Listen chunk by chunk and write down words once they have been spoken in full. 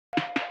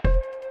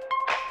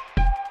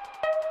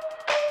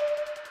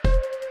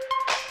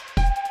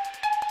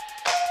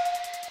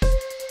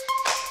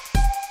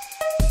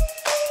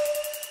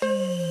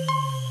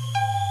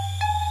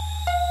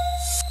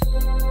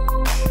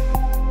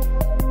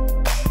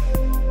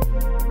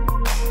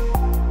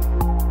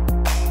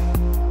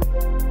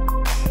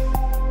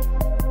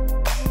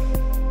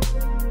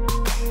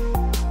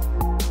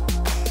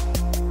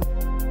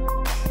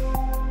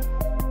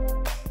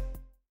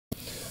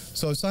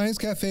So Science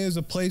Cafe is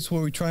a place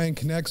where we try and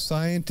connect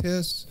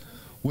scientists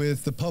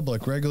with the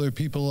public, regular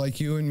people like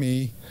you and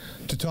me,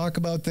 to talk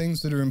about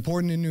things that are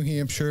important in New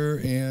Hampshire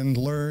and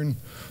learn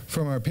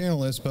from our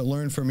panelists, but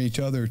learn from each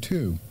other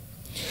too.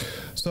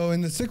 So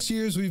in the 6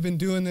 years we've been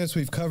doing this,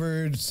 we've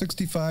covered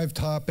 65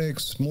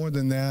 topics, more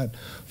than that,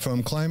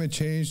 from climate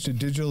change to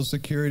digital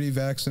security,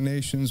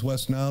 vaccinations,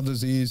 West Nile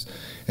disease,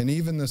 and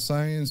even the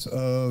science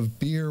of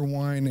beer,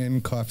 wine,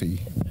 and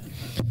coffee.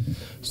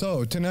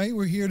 So tonight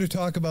we're here to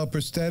talk about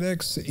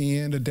prosthetics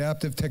and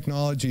adaptive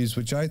technologies,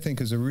 which I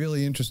think is a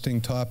really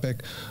interesting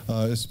topic,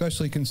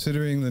 especially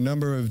considering the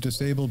number of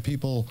disabled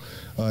people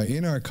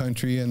in our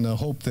country and the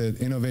hope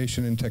that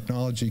innovation and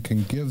technology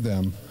can give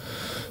them.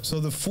 So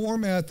the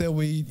format that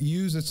we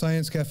use at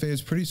Science Cafe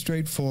is pretty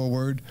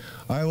straightforward.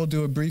 I will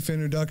do a brief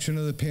introduction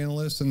of the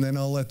panelists, and then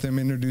I'll let them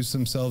introduce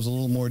themselves a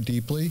little more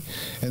deeply.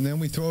 And then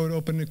we throw it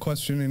open to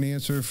question and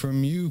answer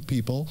from you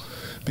people,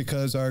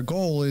 because our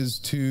goal is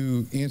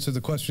to answer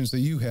the questions that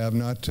you have,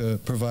 not to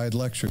provide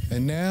lecture.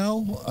 And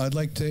now I'd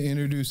like to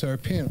introduce our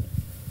panel.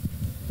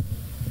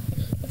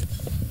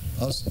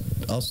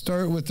 I'll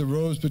start with the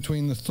rose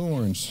between the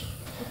thorns.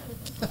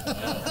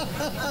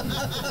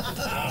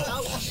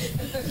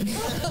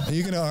 Are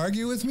you going to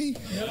argue with me?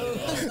 No,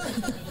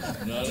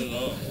 not at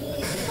all.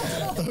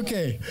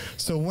 Okay,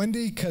 so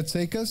Wendy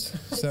Katsikas,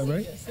 is that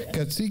right?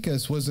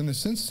 Katsikas was an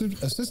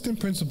assistant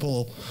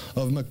principal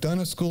of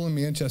McDonough School in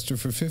Manchester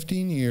for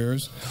 15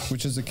 years,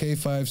 which is a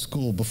K-5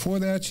 school. Before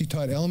that, she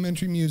taught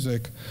elementary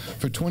music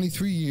for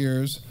 23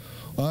 years,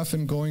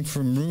 often going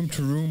from room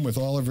to room with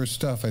all of her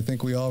stuff. I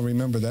think we all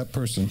remember that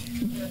person.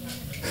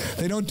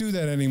 They don't do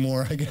that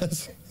anymore, I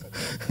guess.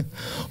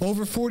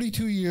 Over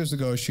 42 years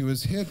ago, she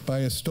was hit by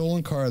a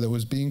stolen car that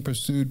was being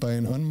pursued by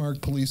an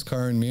unmarked police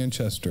car in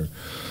Manchester.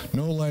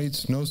 No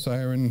lights, no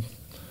siren,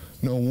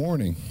 no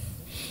warning.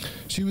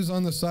 She was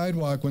on the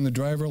sidewalk when the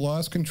driver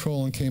lost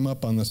control and came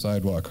up on the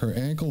sidewalk. Her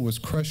ankle was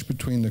crushed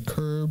between the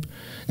curb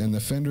and the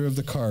fender of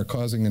the car,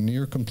 causing a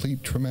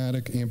near-complete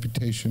traumatic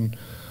amputation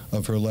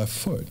of her left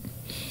foot.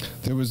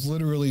 There was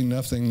literally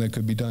nothing that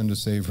could be done to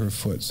save her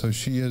foot. So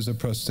she is a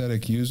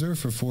prosthetic user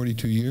for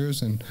 42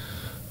 years, and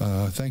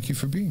thank you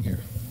for being here.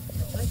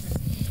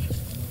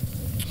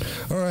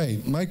 All right,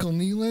 Michael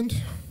Neeland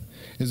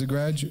is a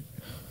graduate.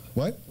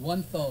 What?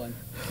 One thorn.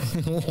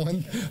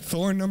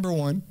 Thorn number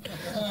one.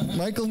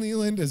 Michael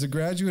Neeland is a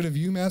graduate of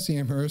UMass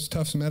Amherst,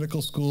 Tufts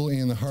Medical School,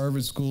 and the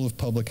Harvard School of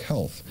Public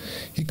Health.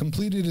 He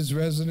completed his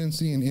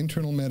residency in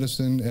internal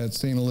medicine at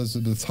St.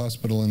 Elizabeth's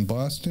Hospital in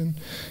Boston.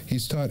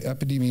 He's taught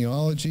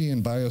epidemiology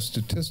and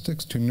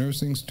biostatistics to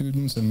nursing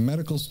students and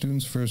medical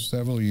students for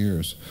several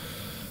years.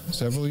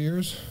 Several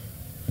years?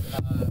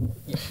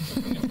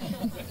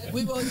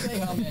 We won't say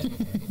how many.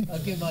 I'll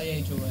give my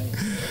age away.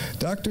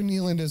 Dr.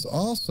 Neeland is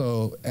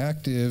also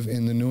active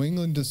in the New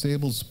England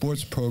Disabled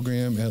Sports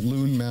Program at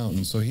Loon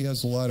Mountain, so he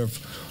has a lot of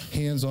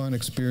hands-on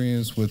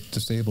experience with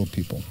disabled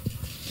people.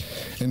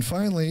 And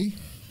finally,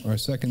 our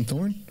second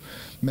thorn,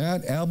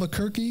 Matt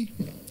Albuquerque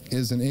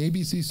is an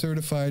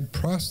ABC-certified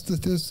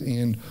prosthetist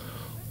and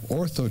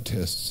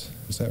orthotist.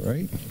 Is that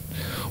right?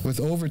 With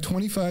over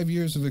 25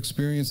 years of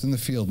experience in the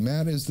field,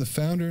 Matt is the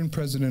founder and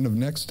president of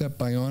Next Step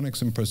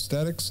Bionics and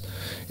Prosthetics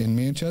in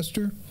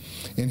Manchester,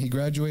 and he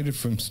graduated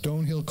from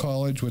Stonehill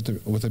College with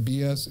a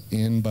BS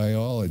in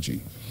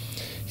biology.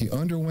 He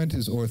underwent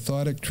his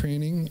orthotic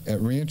training at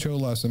Rancho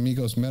Los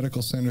Amigos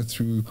Medical Center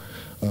through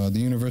the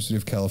University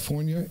of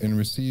California and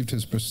received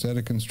his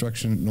prosthetic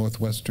instruction at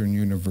Northwestern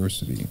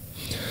University.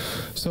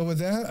 So with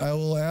that, I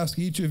will ask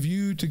each of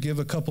you to give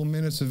a couple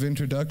minutes of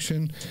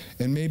introduction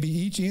and maybe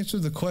each answer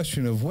the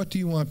question of what do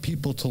you want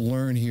people to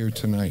learn here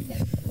tonight?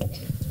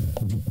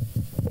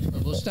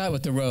 We'll start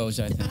with the rose,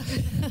 I think.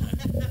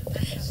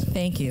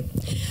 Thank you.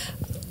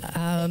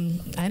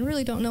 I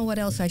really don't know what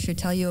else I should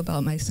tell you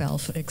about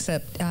myself,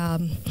 except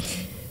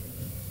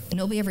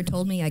nobody ever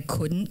told me I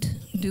couldn't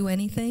do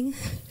anything,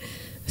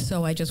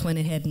 so I just went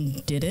ahead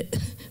and did it.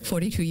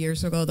 42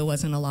 years ago, there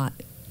wasn't a lot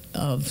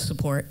of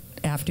support.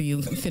 After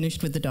you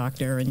finished with the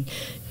doctor and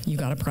you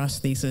got a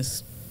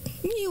prosthesis,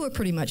 you were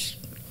pretty much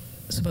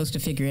supposed to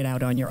figure it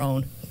out on your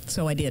own,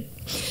 so I did.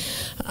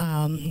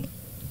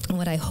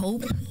 What I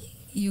hope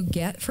you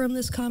get from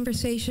this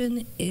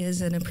conversation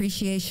is an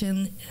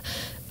appreciation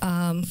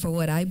for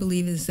what I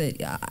believe is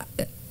that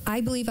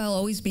I believe I'll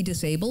always be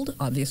disabled.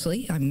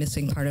 Obviously, I'm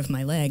missing part of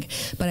my leg,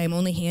 but I'm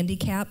only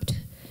handicapped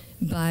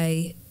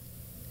by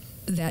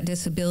that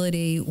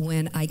disability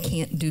when I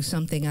can't do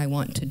something I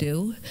want to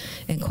do.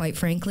 And quite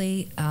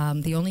frankly,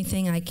 the only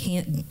thing I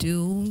can't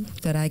do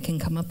that I can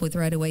come up with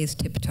right away is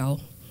tiptoe.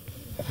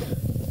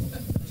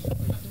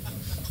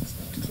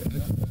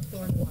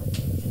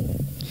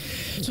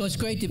 So it's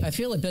great. I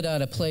feel a bit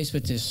out of place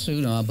with this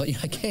suit on, but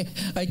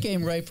I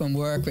came right from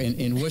work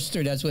in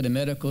Worcester. That's where the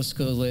medical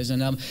school is,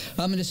 and I'm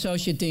an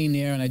associate dean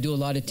there, and I do a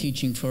lot of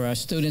teaching for our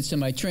students.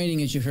 And my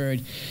training, as you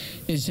heard,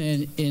 is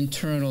in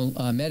internal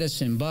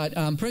medicine. But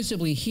I'm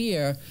principally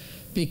here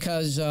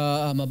because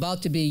I'm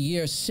about to be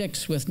year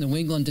 6 with New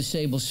England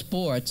Disabled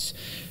Sports,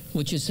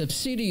 which is a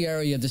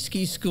subsidiary of the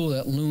ski school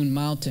at Loon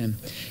Mountain.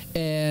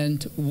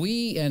 And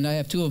I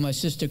have two of my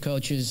sister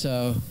coaches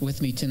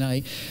with me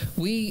tonight,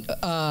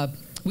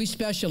 we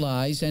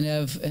specialize and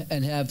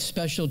have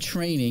special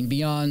training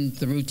beyond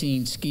the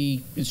routine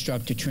ski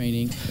instructor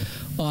training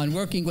on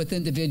working with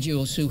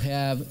individuals who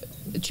have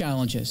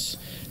challenges.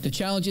 The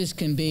challenges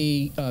can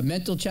be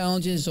mental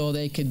challenges, or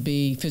they could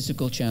be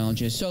physical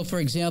challenges. So, for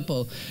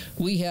example,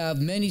 we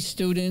have many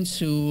students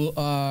who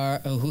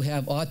have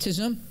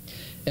autism.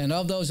 And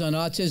of those on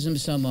autism,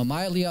 some are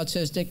mildly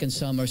autistic and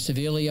some are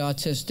severely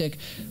autistic.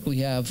 We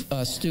have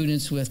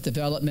students with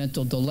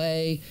developmental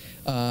delay,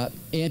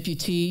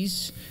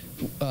 amputees,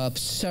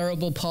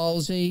 cerebral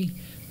palsy,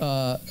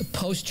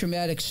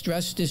 post-traumatic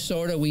stress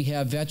disorder. We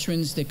have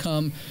veterans that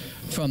come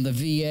from the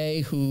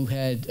VA who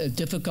had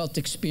difficult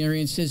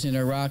experiences in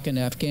Iraq and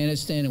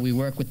Afghanistan, and we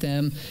work with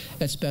them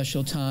at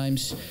special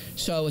times.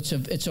 So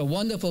it's a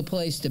wonderful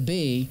place to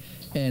be.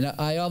 And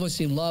I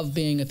obviously love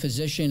being a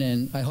physician,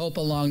 and I hope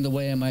along the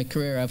way in my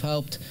career I've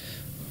helped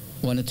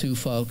one or two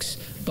folks.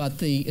 But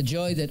the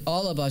joy that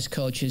all of us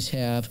coaches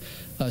have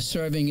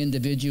serving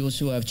individuals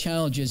who have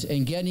challenges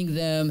and getting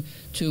them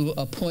to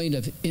a point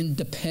of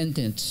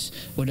independence,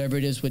 whatever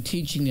it is we're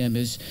teaching them,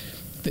 is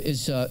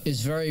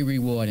very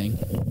rewarding.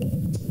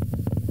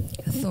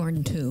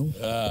 Thorn 2.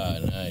 Ah,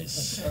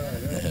 nice.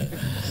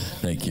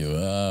 Thank you.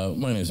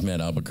 My name is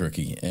Matt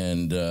Albuquerque,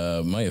 and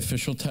my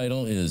official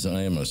title is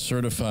I am a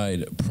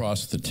certified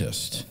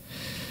prosthetist.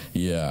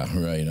 Yeah,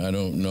 right. I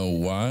don't know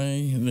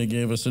why they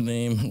gave us a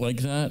name like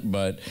that,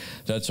 but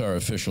that's our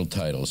official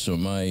title. So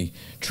my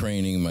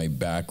training, my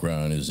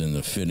background is in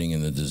the fitting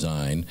and the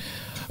design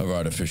of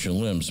artificial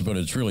limbs, but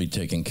it's really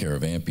taking care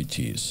of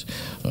amputees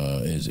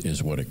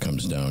is what it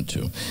comes down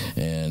to.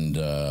 And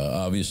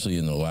obviously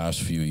in the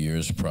last few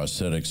years,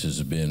 prosthetics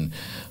has been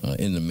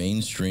in the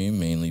mainstream,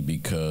 mainly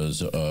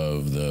because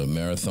of the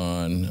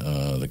marathon,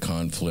 the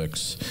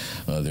conflicts.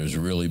 There's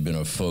really been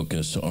a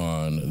focus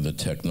on the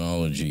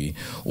technology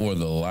or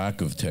the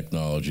lack of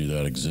technology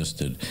that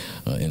existed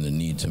and the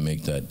need to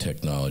make that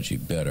technology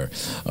better.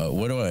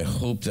 What do I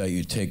hope that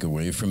you take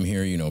away from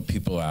here? You know,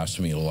 people ask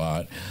me a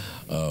lot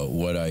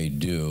what I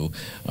do,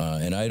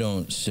 and I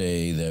don't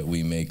say that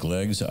we make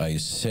legs, I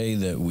say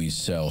that we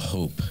sell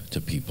hope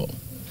to people.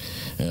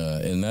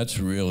 And that's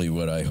really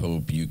what I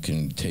hope you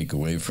can take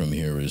away from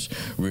here, is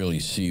really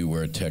see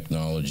where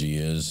technology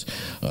is,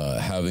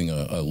 having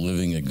a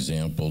living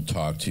example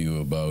talk to you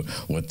about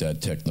what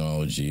that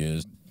technology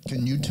is.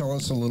 Can you tell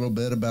us a little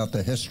bit about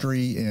the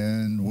history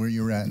and where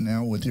you're at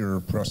now with your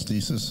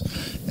prosthesis,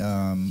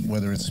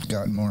 whether it's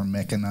gotten more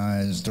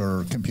mechanized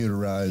or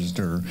computerized,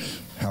 or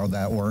how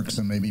that works?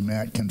 And maybe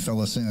Matt can fill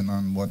us in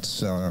on what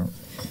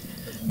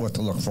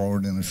to look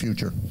forward in the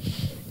future.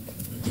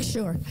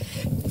 Sure.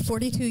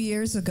 42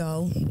 years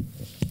ago,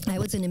 I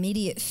was an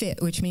immediate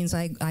fit, which means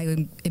I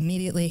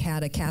immediately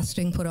had a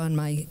casting put on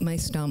my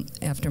stump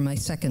after my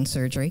second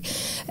surgery.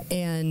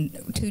 And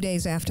 2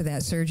 days after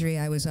that surgery,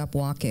 I was up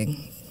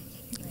walking.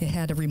 It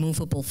had a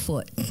removable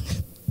foot.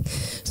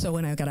 So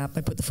when I got up,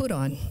 I put the foot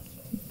on.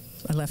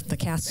 I left the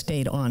cast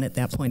stayed on at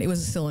that point. It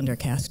was a cylinder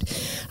cast.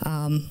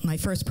 My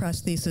first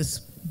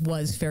prosthesis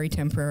was very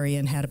temporary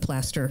and had a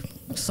plaster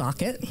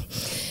socket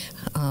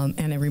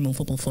and a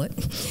removable foot.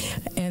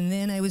 And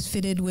then I was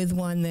fitted with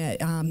one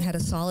that had a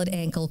solid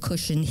ankle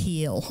cushion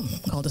heel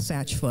called a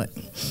Satch foot.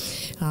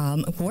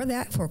 Wore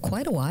that for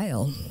quite a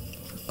while,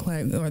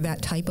 or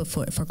that type of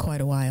foot for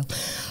quite a while.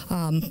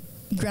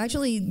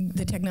 Gradually,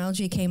 the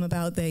technology came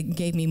about that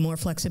gave me more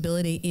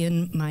flexibility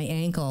in my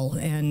ankle,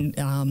 and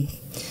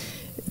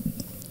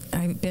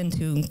I've been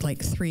to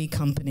like 3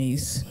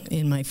 companies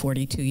in my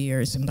 42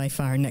 years, and by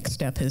far Next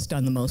Step has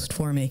done the most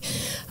for me.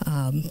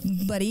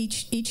 But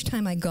each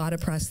time I got a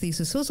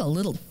prosthesis, it was a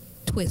little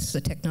twist.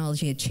 The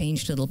technology had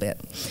changed a little bit,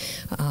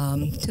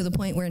 to the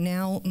point where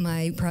now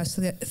my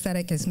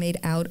prosthetic is made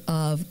out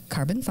of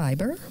carbon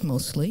fiber,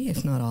 mostly,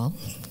 if not all.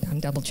 I'm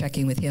double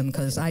checking with him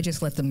because I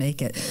just let them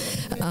make it.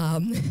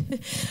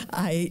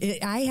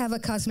 I have a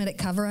cosmetic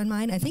cover on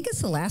mine. I think it's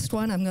the last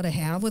one I'm going to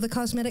have with a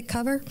cosmetic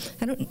cover.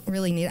 I don't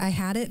really need it. I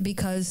had it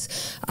because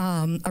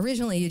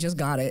originally you just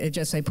got it. It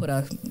just, I put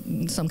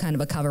some kind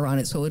of a cover on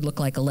it so it would look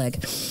like a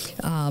leg.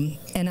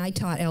 And I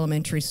taught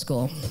elementary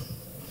school.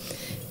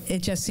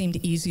 It just seemed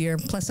easier.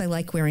 Plus, I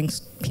like wearing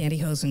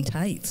pantyhose and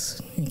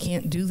tights. You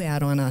can't do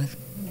that on a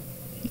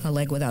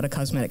leg without a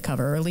cosmetic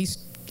cover, or at least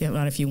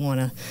not if you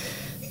want to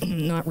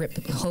not rip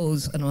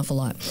hose an awful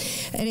lot.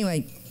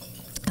 Anyway,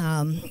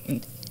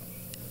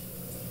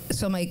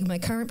 so my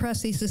current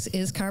prosthesis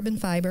is carbon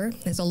fiber.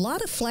 There's a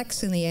lot of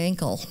flex in the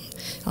ankle.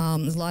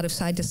 There's a lot of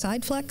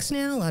side-to-side flex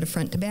now, a lot of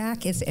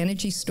front-to-back. It's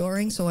energy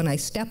storing, so when I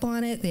step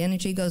on it, the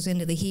energy goes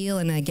into the heel,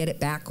 and I get it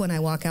back when I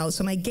walk out.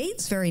 So my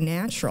gait's very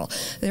natural.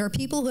 There are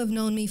people who have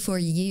known me for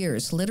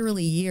years,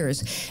 literally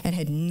years, and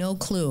had no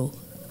clue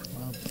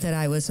that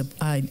I was an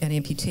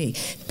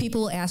amputee.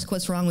 People ask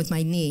what's wrong with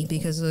my knee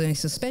because of my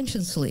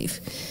suspension sleeve.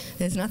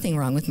 There's nothing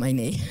wrong with my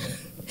knee.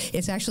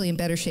 It's actually in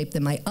better shape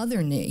than my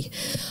other knee.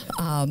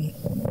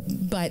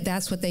 But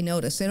that's what they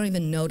notice. They don't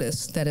even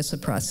notice that it's a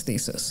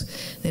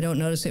prosthesis. They don't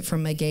notice it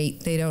from my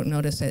gait. They don't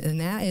notice it.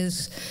 And that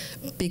is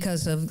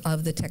because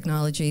of the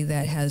technology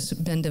that has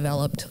been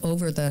developed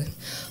over the,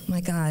 my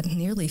God,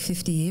 nearly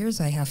 50 years,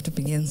 I have to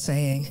begin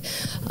saying,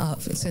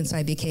 since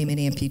I became an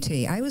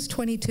amputee. I was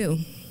 22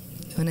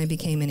 when I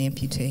became an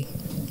amputee.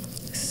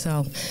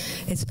 So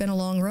it's been a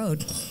long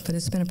road, but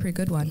it's been a pretty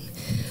good one.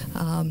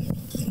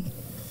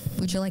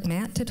 Would you like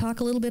Matt to talk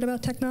a little bit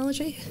about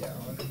technology?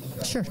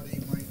 Yeah, sure.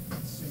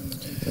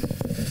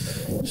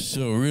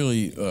 So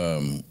really,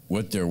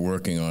 what they're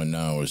working on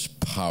now is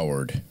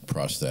powered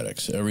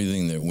prosthetics.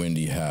 Everything that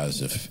Wendy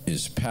has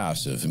is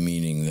passive,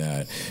 meaning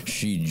that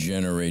she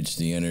generates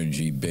the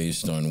energy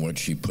based on what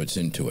she puts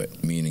into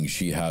it, meaning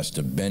she has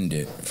to bend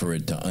it for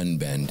it to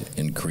unbend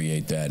and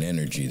create that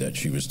energy that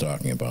she was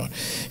talking about.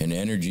 And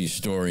energy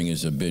storing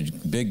is a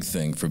big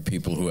thing for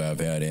people who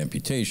have had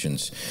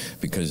amputations,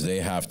 because they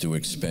have to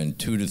expend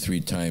 2 to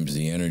 3 times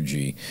the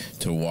energy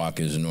to walk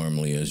as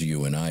normally as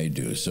you and I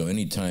do. So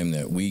anytime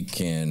that we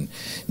can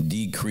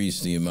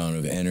decrease the amount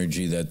of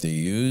energy that they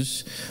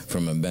use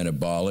from a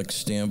metabolic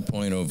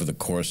standpoint over the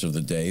course of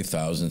the day,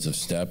 thousands of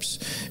steps,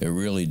 it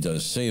really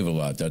does save a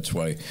lot. That's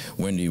why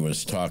Wendy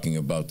was talking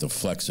about the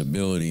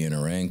flexibility in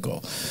her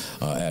ankle.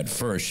 At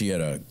first, she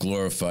had a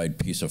glorified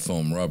piece of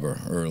foam rubber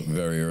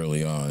very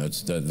early on.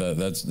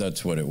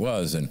 That's what it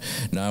was, and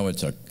now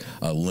it's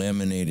a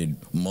laminated,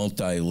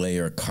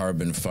 multi-layer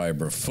carbon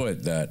fiber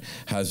foot that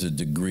has a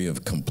degree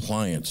of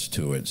compliance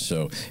to it,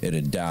 so it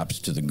adapts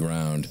to the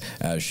ground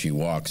as she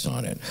walks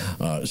on it.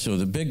 So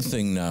the big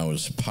thing now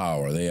is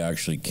power. They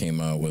actually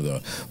came out with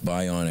a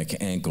bionic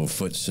ankle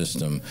foot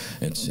system.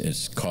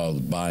 It's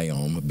called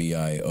Biome,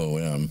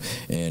 B-I-O-M,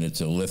 and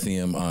it's a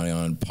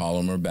lithium-ion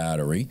polymer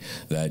battery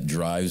that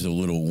drives a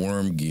little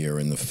worm gear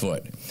in the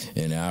foot.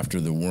 And after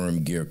the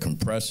worm gear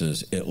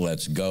compresses, it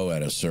lets go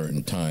at a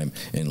certain time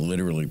and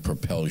literally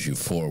propels you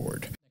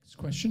forward. Next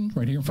question,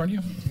 right here in front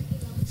of you.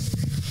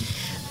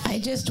 I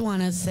just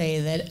want to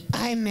say that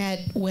I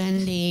met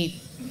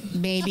Wendy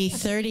maybe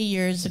 30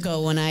 years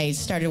ago when I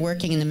started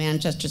working in the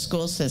Manchester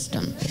school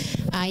system.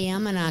 I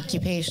am an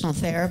occupational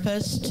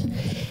therapist,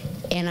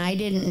 and I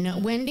didn't know.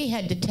 Wendy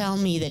had to tell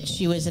me that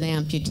she was an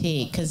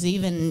amputee, because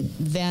even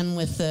then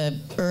with the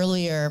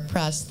earlier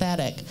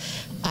prosthetic,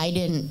 I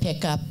didn't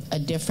pick up a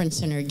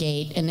difference in her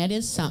gait, and that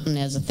is something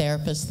as a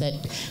therapist that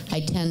I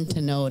tend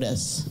to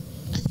notice.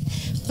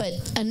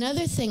 But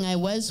another thing I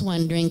was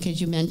wondering, because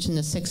you mentioned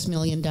the $6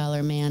 million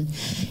man,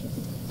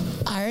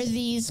 are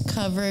these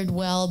covered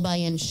well by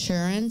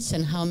insurance,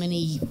 and how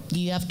many, do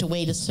you have to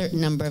wait a certain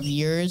number of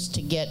years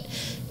to get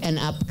an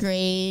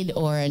upgrade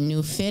or a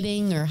new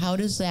fitting, or how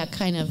does that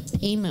kind of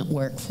payment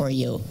work for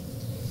you?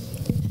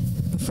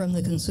 From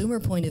the consumer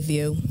point of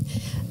view,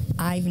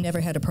 I've never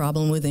had a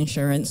problem with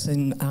insurance,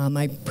 and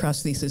my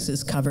prosthesis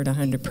is covered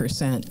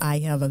 100%. I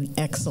have an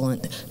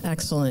excellent,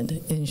 excellent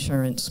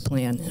insurance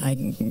plan.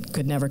 I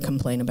could never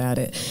complain about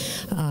it.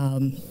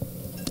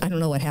 I don't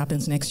know what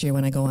happens next year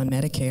when I go on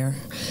Medicare.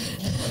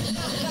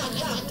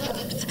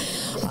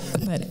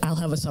 But I'll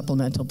have a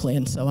supplemental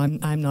plan, so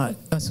I'm not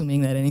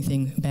assuming that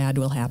anything bad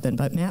will happen.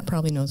 But Matt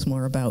probably knows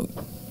more about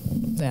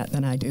that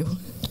than I do.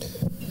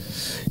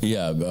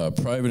 Yeah,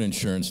 private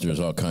insurance, there's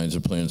all kinds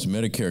of plans.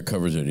 Medicare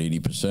covers at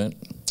 80%.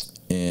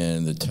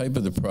 And the type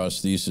of the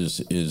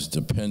prosthesis is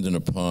dependent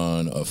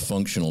upon a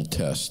functional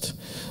test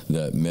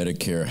that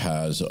Medicare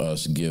has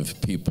us give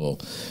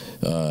people.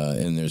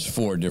 And there's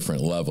 4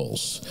 different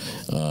levels.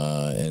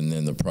 And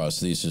then the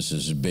prosthesis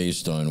is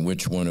based on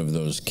which one of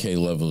those K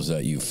levels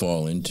that you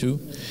fall into.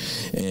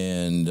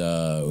 And,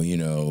 you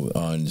know,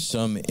 on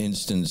some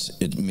instance,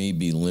 it may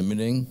be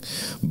limiting,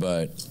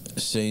 but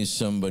say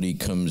somebody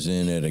comes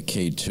in at a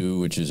K2,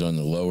 which is on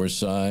the lower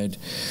side,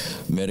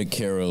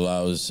 Medicare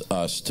allows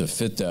us to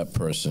fit that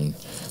person,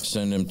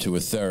 send them to a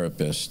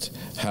therapist,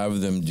 have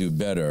them do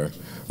better,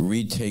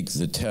 retake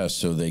the test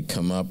so they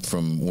come up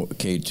from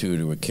K2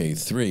 to a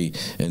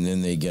K3, and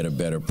then they get a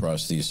better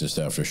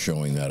prosthesis after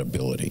showing that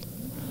ability.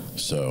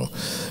 So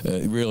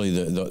really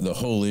the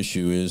whole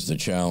issue is, the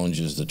challenge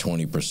is the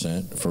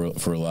 20%.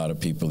 For a lot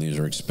of people, these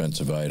are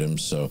expensive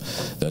items, so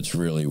that's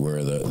really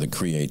where the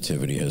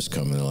creativity has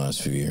come in the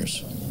last few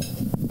years.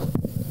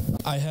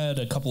 I had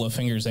a couple of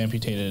fingers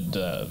amputated,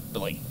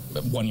 like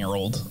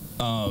 1-year-old,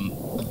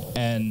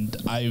 and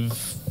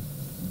I've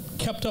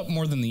kept up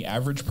more than the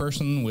average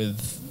person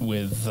with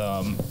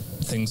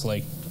things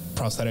like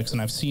prosthetics,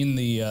 and I've seen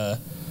the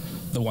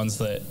ones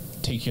that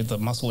take the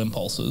muscle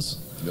impulses.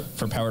 Yep.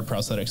 For powered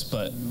prosthetics,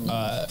 but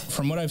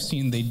from what I've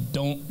seen, they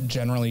don't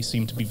generally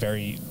seem to be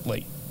very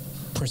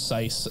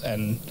precise,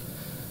 and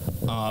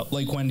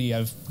like Wendy,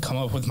 I've come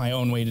up with my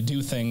own way to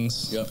do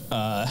things. Yep.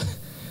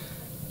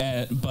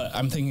 But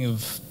I'm thinking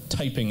of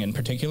typing in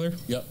particular.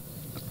 Yep.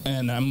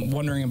 And I'm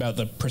wondering about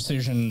the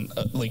precision,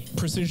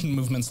 precision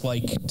movements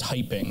like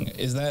typing.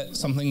 Is that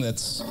something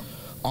that's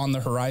on the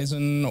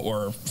horizon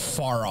or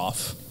far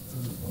off?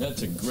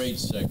 That's a great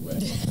segue.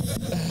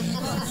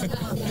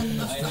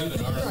 I have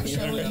an arm here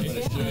that I'm going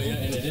to show you,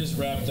 and it is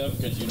wrapped up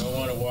because you don't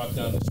want to walk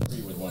down the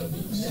street with one of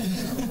these.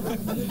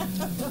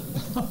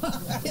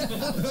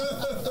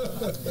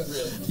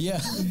 Yeah.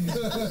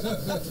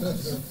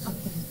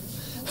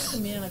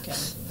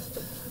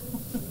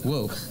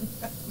 Whoa.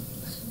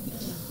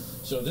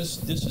 So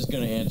this is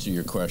going to answer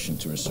your question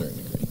to a certain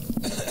degree.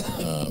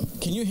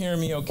 Can you hear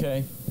me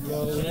okay?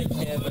 No, Can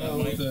I have that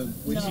mic?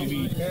 we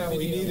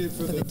need it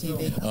for the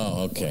TV.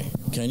 Oh, okay.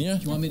 Can you?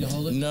 Do you want me to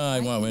hold it? No, I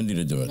want Wendy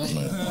to do it.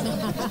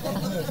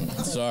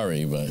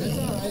 Sorry, but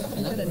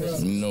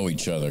know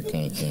each other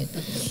kind of thing.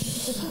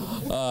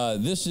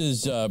 This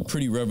is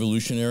pretty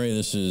revolutionary.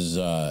 This is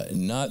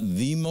not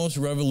the most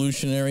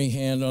revolutionary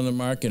hand on the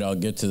market. I'll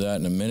get to that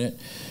in a minute.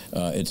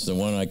 It's the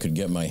one I could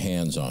get my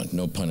hands on.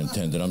 No pun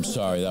intended. I'm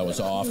sorry. That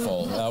was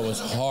awful. That was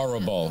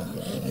horrible.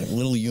 A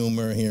little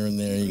humor here and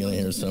there. You're going to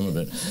hear some of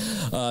it.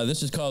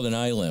 This is called an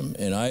iLimb.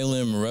 An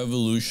iLimb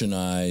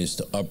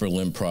revolutionized upper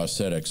limb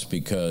prosthetics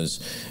because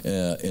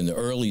in the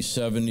early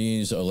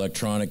 70s,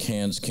 electronic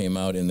hands came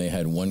out and they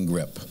had one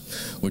grip,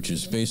 which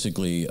is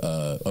basically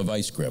a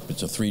vice grip.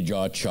 It's a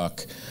 3-jaw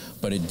chuck.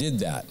 But it did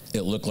that.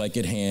 It looked like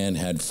it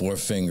had 4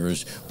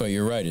 fingers. But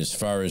you're right, as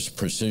far as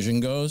precision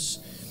goes,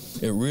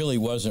 it really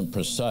wasn't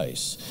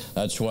precise.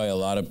 That's why a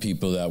lot of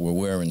people that were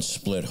wearing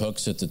split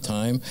hooks at the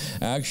time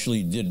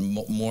actually did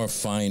more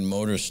fine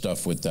motor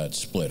stuff with that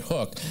split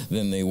hook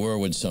than they were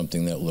with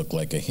something that looked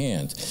like a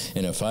hand.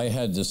 And if I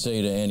had to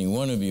say to any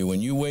one of you, when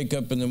you wake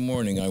up in the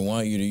morning, I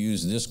want you to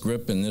use this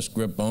grip and this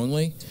grip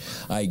only,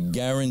 I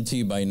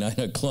guarantee by 9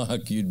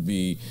 o'clock you'd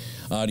be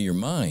out of your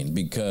mind,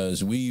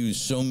 because we use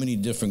so many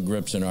different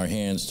grips in our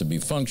hands to be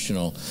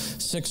functional,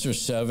 6 or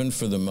 7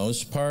 for the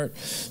most part.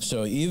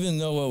 So even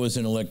though it was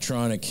an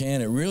electronic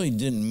hand, it really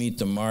didn't meet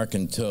the mark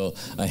until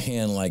a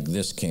hand like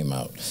this came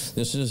out.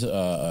 This is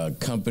a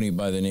company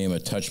by the name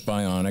of Touch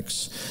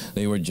Bionics.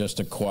 They were just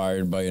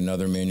acquired by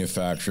another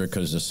manufacturer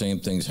because the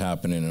same thing's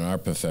happening in our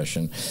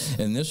profession.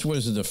 And this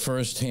was the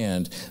first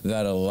hand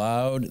that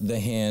allowed the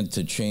hand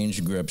to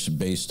change grips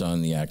based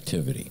on the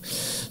activity.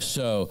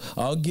 So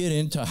I'll get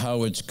into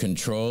how it's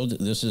controlled.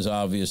 This is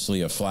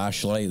obviously a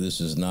flashlight. This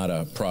is not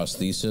a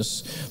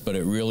prosthesis, but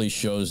it really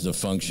shows the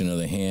function of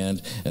the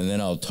hand. And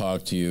then I'll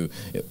talk to you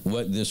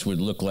what this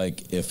would look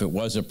like if it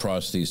was a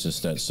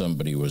prosthesis that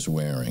somebody was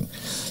wearing.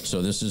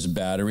 So this is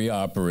battery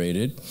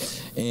operated,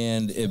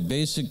 and it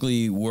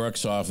basically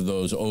works off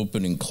those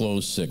open and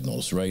close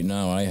signals. Right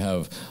now I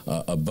have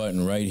a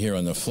button right here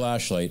on the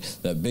flashlight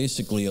that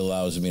basically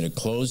allows me to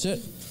close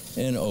it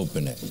and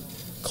open it.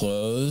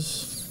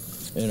 Close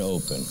and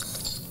open.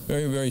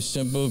 Very, very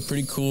simple,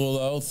 pretty cool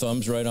though.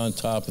 Thumbs right on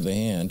top of the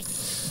hand.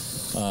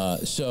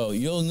 So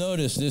you'll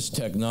notice this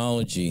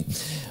technology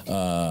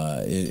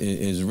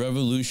is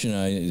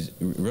revolutionary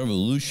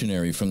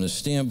from the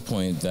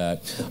standpoint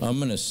that I'm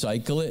going to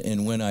cycle it,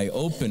 and when I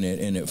open it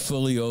and it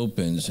fully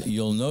opens,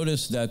 you'll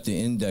notice that the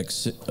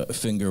index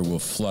finger will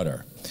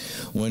flutter.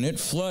 When it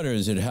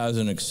flutters, it has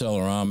an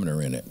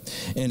accelerometer in it,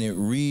 and it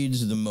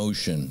reads the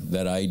motion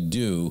that I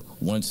do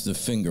once the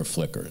finger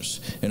flickers.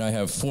 And I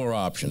have 4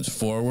 options: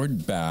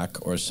 forward,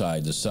 back, or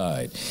side to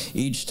side.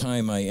 Each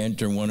time I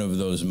enter one of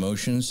those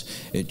motions,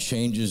 it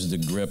changes the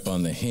grip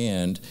on the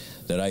hand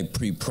that I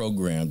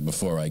pre-programmed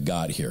before I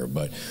got here.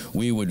 But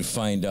we would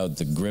find out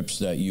the grips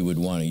that you would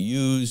want to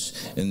use,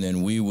 and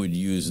then we would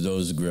use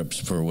those grips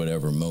for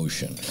whatever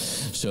motion.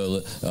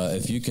 So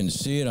if you can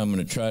see it, I'm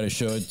going to try to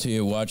show it to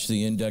you. Watch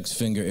the index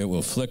finger. It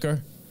will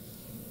flicker.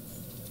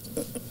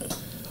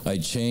 I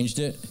changed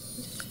it.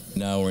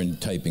 Now we're in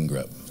typing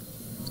grip.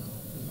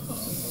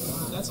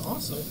 That's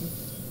awesome.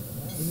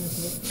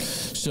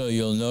 So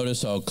you'll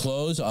notice I'll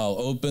close, I'll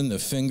open, the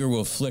finger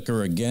will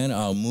flicker again,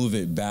 I'll move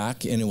it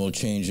back, and it will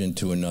change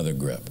into another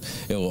grip.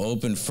 It will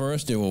open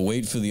first, it will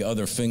wait for the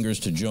other fingers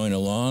to join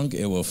along,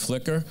 it will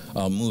flicker,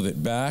 I'll move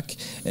it back,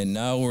 and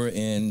now we're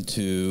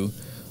into,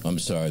 I'm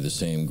sorry, the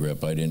same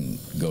grip. I didn't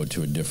go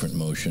to a different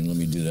motion. Let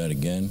me do that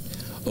again.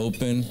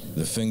 Open,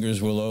 the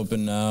fingers will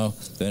open now,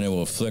 then it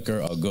will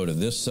flicker. I'll go to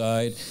this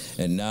side,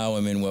 and now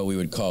I'm in what we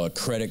would call a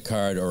credit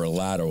card or a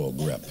lateral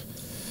grip.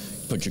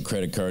 Put your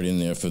credit card in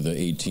there for the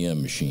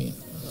ATM machine,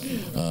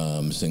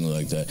 thing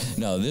like that.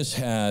 Now this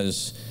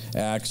has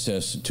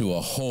access to a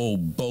whole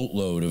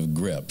boatload of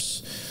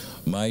grips.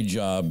 My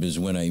job is,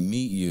 when I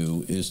meet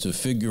you, is to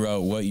figure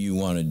out what you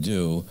want to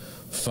do,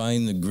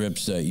 find the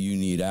grips that you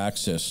need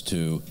access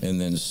to, and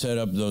then set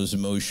up those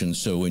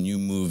motions so when you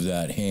move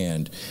that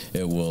hand,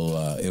 it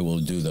will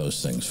do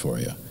those things for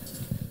you.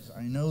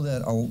 I know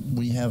that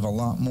we have a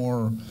lot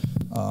more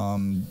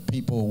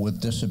people with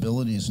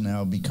disabilities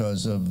now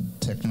because of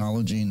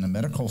technology in the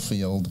medical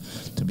field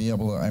to be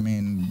able to, I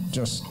mean,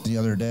 just the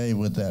other day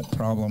with that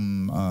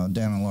problem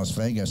down in Las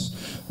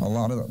Vegas, a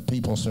lot of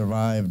people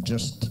survive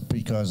just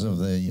because of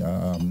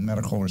the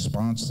medical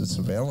response that's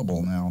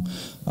available now.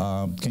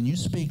 Can you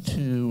speak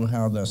to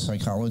how the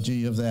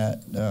psychology of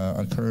that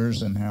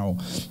occurs and how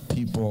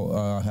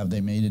people, have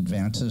they made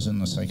advances in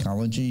the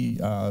psychology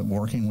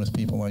working with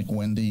people like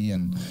Wendy,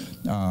 and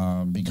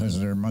because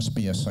there must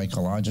be a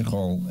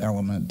psychological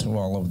element to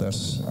all of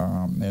this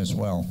as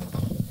well.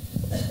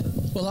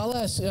 Well, I'll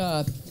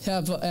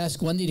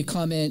ask Wendy to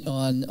comment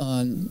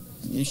on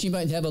she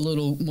might have a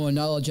little more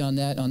knowledge on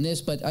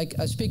this, but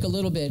I speak a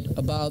little bit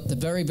about the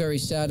very, very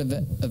sad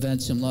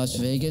events in Las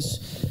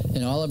Vegas,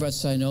 and all of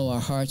us, I know, our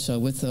hearts are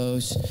with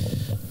those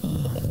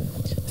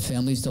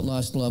families that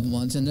lost loved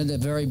ones, and then the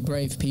very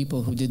brave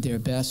people who did their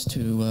best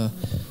to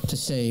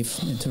save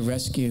and to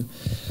rescue.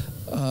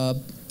 I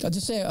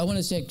want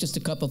to say just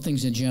a couple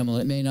things in general.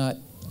 It may not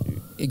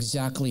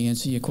exactly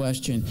answer your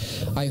question.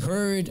 I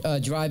heard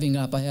driving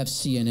up, I have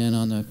CNN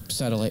on the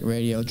satellite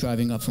radio,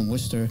 driving up from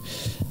Worcester,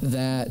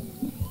 that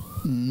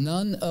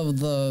none of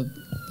the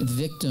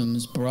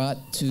victims brought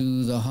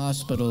to the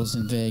hospitals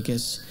in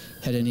Vegas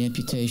had an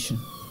amputation.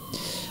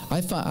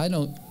 I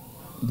don't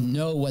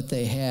know what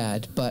they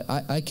had, but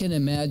I can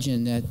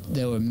imagine that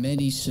there were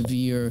many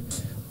severe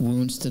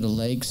wounds to the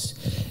legs,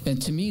 and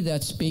to me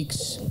that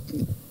speaks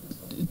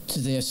to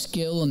their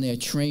skill and their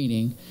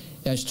training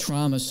as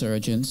trauma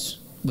surgeons,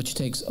 which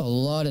takes a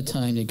lot of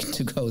time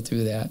to go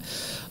through that,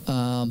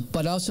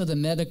 but also the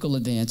medical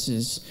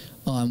advances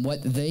on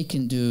what they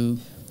can do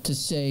to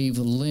save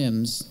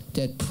limbs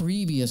that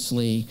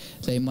previously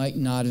they might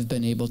not have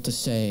been able to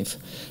save.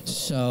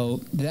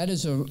 So that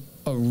is a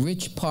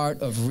rich part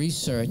of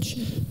research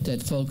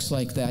that folks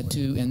like that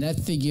do, and that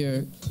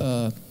figure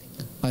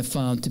I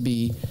found to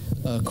be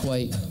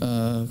quite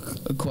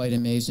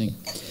amazing.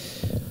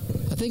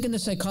 I think in the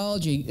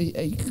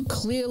psychology,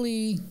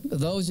 clearly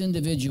those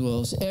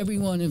individuals,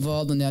 everyone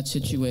involved in that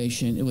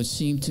situation, it would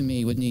seem to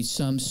me, would need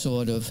some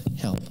sort of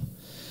help.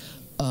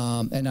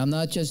 And I'm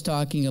not just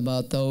talking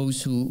about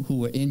those who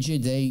were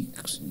injured. They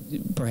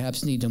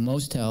perhaps need the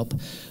most help.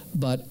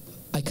 But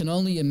I can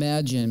only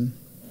imagine,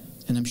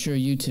 and I'm sure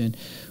you too,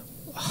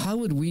 how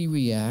would we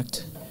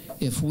react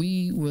if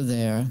we were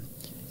there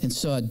and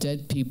saw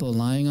dead people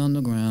lying on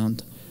the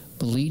ground,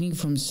 bleeding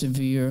from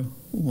severe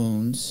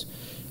wounds,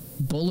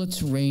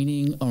 bullets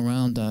raining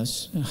around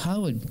us?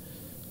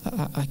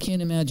 I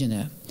can't imagine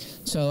that.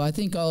 So I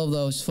think all of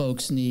those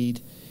folks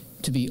need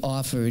to be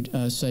offered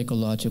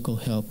psychological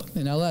help.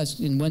 And I'll ask,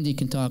 and Wendy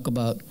can talk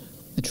about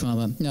the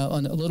trauma. Now,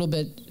 on a little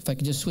bit, if I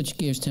could just switch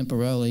gears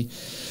temporarily,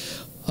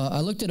 I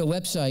looked at a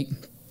website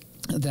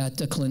that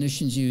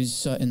clinicians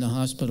use in the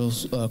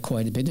hospitals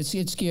quite a bit.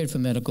 It's geared for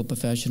medical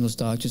professionals,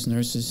 doctors,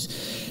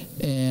 nurses,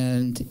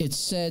 and it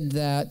said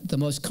that the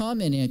most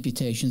common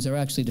amputations are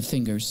actually the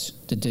fingers,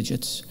 the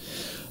digits.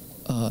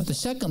 The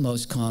second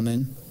most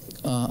common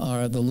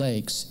are the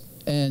legs,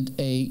 and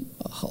a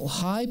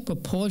high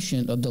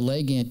proportion of the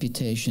leg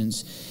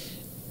amputations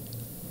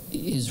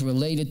is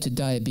related to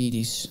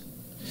diabetes.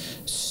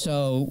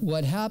 So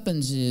what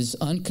happens is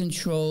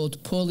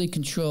uncontrolled, poorly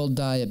controlled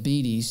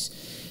diabetes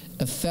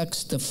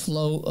affects the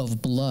flow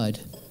of blood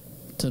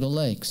to the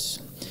legs.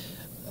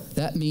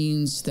 That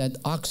means that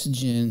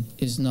oxygen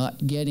is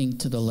not getting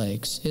to the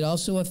legs. It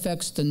also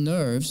affects the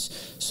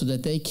nerves so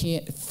that they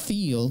can't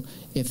feel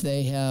if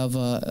they have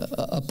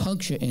a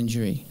puncture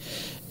injury.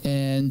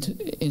 And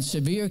in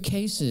severe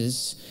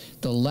cases,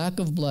 the lack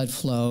of blood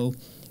flow,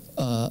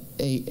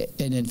 an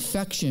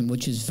infection,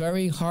 which is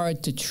very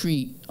hard to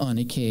treat on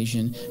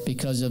occasion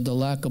because of the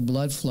lack of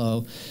blood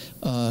flow,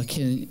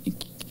 can,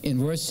 in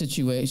worst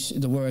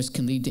situations, the worst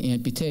can lead to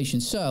amputation.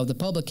 So the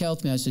public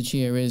health message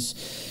here is,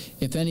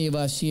 if any of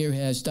us here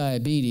has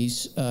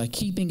diabetes,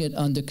 keeping it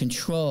under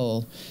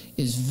control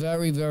is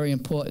very, very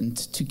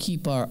important to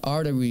keep our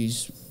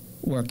arteries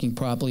working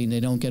properly and they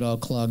don't get all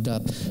clogged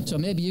up. So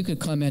maybe you could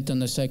comment on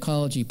the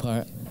psychology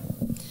part.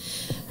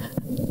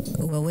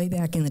 Well, way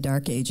back in the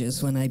dark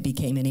ages when I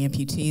became an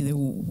amputee,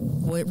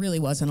 it really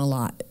wasn't a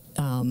lot.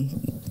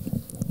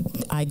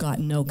 I got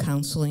no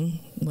counseling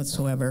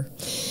whatsoever,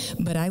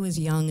 but I was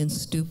young and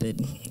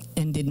stupid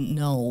and didn't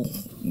know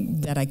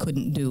that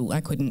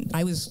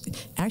I was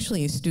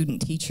actually a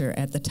student teacher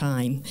at the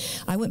time.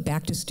 I went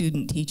back to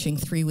student teaching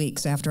 3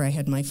 weeks after I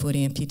had my foot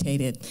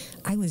amputated.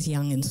 I was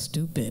young and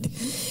stupid.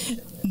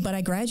 But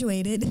I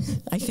graduated,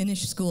 I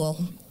finished school,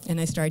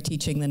 and I started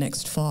teaching the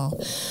next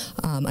fall.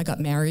 I got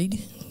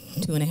married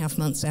 2.5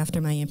 months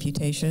after my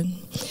amputation.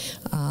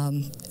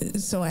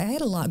 So I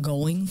had a lot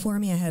going for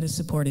me. I had a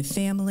supportive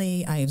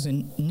family. I was a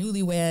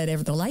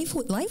newlywed.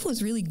 Life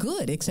was really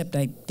good, except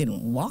I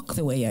didn't walk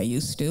the way I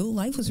used to.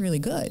 Life was really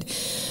good.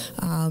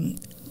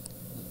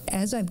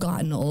 As I've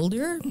gotten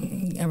older,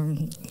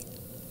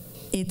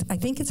 I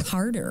think it's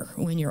harder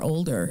when you're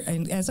older.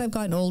 And as I've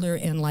gotten older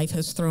and life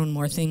has thrown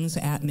more things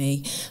at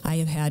me, I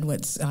have had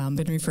what's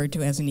been referred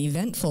to as an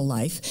eventful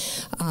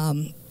life.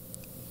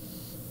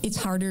 it's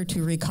harder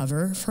to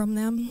recover from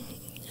them,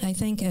 I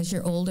think, as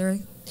you're older.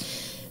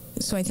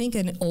 So I think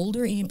an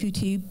older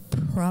amputee,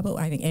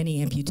 I think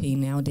any amputee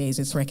nowadays,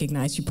 it's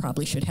recognized you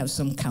probably should have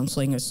some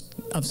counseling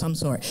of some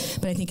sort.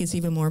 But I think it's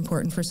even more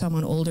important for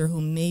someone older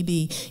who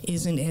maybe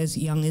isn't as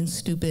young and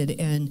stupid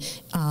and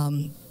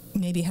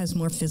maybe has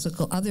more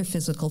other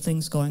physical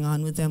things going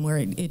on with them, where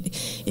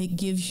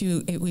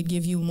it would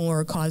give you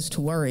more cause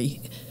to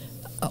worry.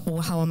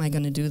 Well, how am I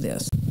going to do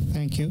this?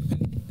 Thank you.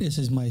 This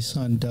is my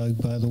son,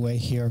 Doug, by the way,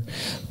 here.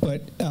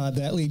 But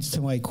that leads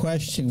to my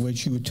question,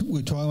 which you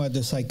were talking about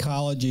the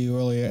psychology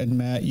earlier, and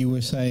Matt, you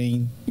were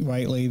saying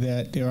rightly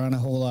that there aren't a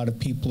whole lot of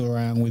people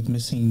around with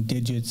missing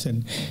digits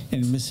and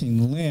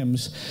missing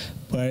limbs.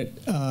 But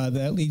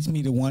that leads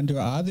me to wonder,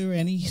 are there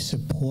any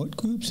support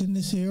groups in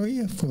this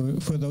area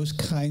for those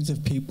kinds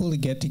of people to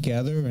get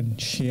together and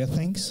share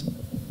things?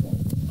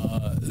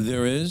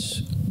 There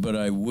is, but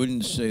I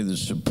wouldn't say the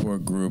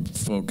support group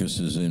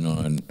focuses in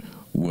on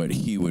what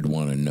he would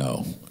want to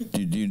know.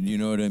 Do you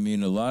know what I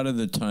mean? A lot of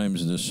the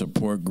times the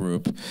support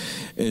group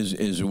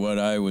is what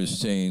I was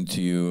saying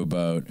to you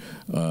about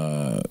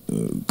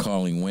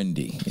calling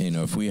Wendy. You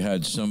know, if we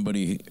had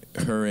somebody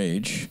her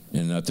age,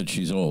 and not that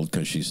she's old,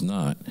 because she's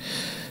not,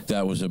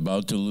 that was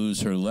about to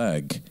lose her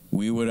leg,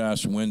 we would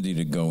ask Wendy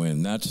to go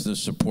in. That's the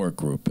support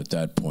group at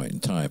that point in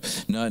time.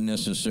 Not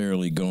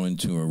necessarily go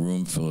into a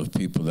room full of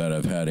people that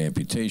have had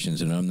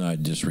amputations, and I'm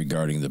not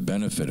disregarding the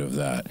benefit of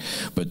that,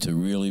 but to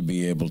really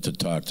be able to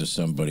talk to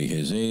somebody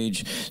his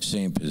age,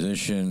 same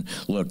position,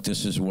 look,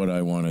 this is what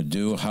I want to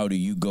do, how do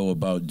you go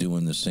about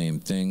doing the same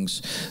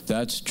things?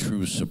 That's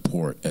true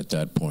support at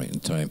that point in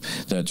time.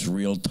 That's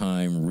real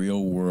time,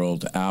 real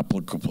world,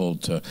 applicable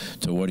to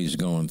what he's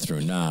going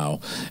through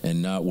now,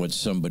 and not what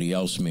somebody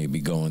else may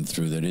be going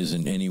through that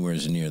isn't anywhere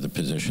near the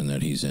position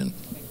that he's in.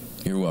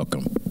 You're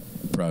welcome.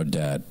 Proud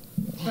dad.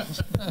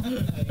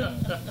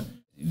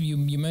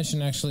 You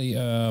mentioned actually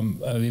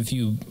if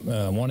you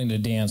wanting to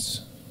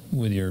dance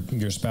with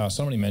your spouse.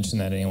 Somebody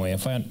mentioned that anyway.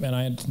 And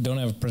I don't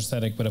have a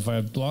prosthetic, but if I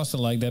lost a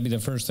leg, that'd be the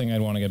first thing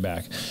I'd want to get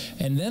back.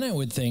 And then I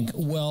would think,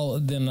 well,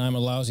 then I'm a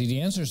lousy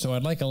dancer, so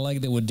I'd like a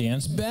leg that would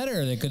dance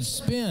better, that could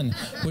spin,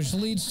 which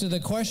leads to the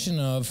question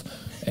of,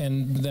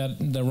 and that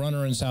the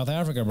runner in South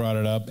Africa brought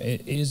it up,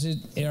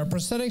 are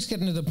prosthetics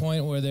getting to the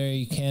point where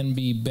they can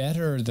be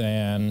better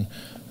than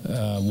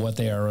what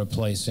they are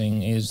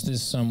replacing? Is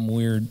this some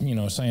weird,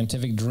 science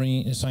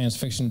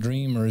fiction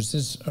dream, or is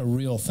this a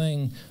real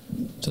thing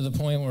to the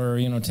point where,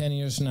 10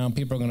 years from now,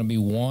 people are going to be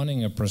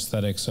wanting a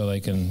prosthetic so they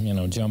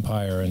can, jump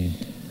higher? And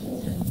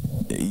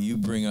you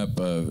bring up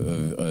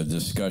a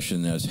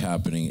discussion that's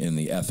happening in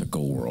the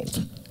ethical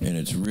world, and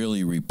it's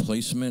really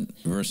replacement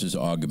versus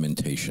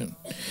augmentation.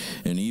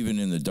 And even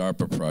in the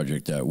DARPA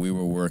project that we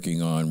were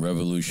working on,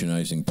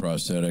 revolutionizing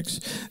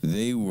prosthetics,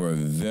 they were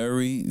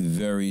very,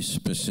 very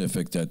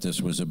specific that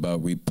this was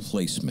about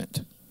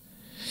replacement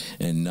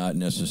and not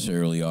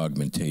necessarily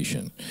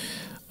augmentation.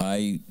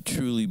 I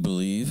truly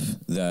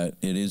believe that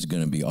it is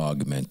going to be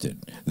augmented.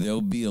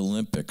 There'll be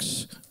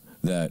Olympics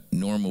that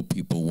normal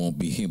people won't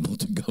be able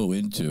to go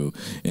into,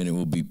 and it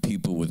will be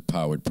people with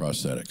powered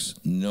prosthetics,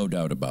 no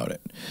doubt about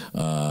it.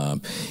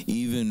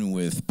 Even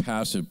with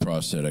passive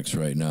prosthetics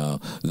right now,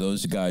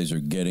 those guys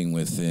are getting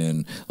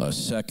within a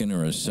second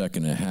or a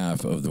second and a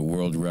half of the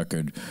world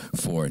record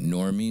for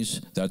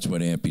normies. That's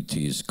what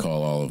amputees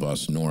call all of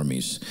us,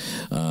 normies.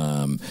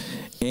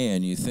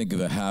 And you think of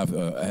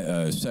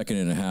a second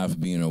and a half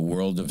being a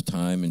world of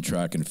time in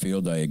track and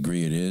field. I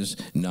agree it is.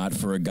 Not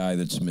for a guy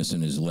that's missing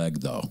his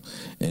leg, though.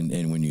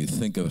 And when you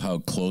think of how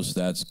close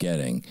that's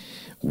getting,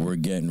 we're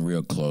getting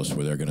real close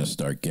where they're going to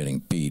start getting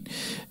beat.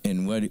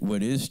 And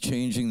what is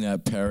changing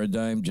that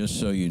paradigm, just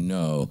so you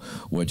know,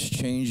 what's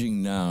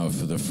changing now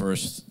for the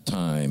first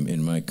time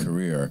in my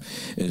career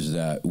is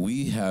that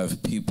we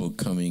have people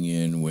coming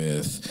in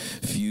with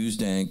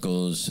fused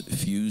ankles,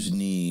 fused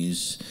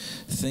knees,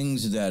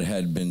 things that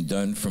had been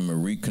done from a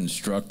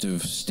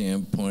reconstructive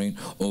standpoint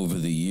over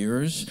the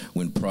years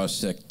when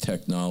prosthetic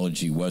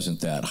technology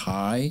wasn't that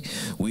high.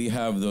 We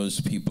have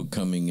those people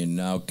coming in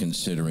now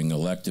considering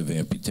elective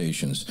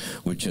amputations,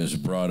 which has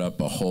brought up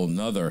a whole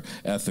nother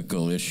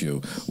ethical issue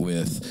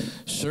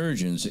with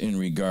surgeons in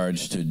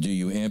regards to, do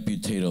you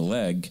amputate a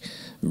leg?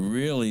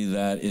 Really,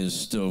 that is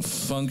still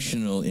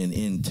functional and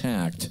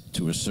intact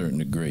to a certain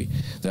degree.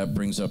 That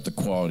brings up the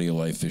quality of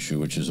life issue,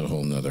 which is a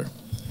whole nother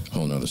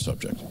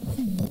subject.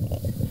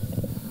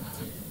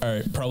 All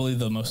right, probably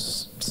the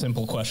most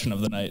simple question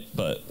of the night,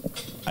 but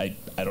I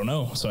don't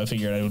know, so I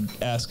figured I would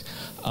ask.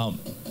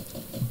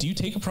 Do you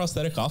take a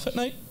prosthetic off at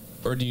night,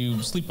 or do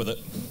you sleep with it?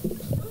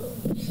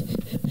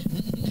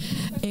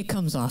 It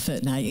comes off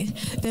at night.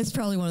 That's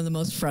probably one of the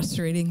most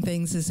frustrating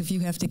things, is if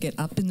you have to get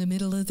up in the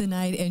middle of the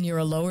night and you're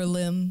a lower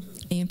limb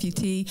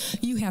amputee,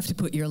 you have to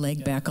put your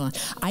leg back on.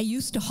 I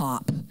used to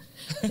hop.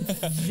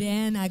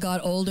 Then I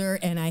got older,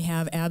 and I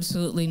have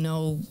absolutely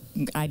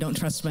I don't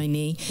trust my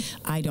knee.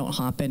 I don't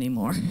hop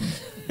anymore.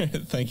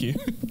 Thank you.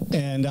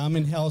 And I'm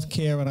in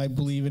healthcare, and I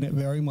believe in it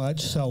very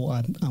much, so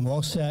I'm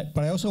all set.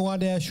 But I also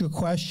wanted to ask you a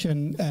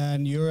question,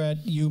 and you're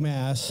at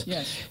UMass.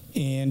 Yes.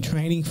 And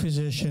training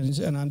physicians,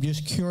 and I'm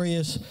just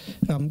curious,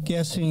 I'm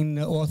guessing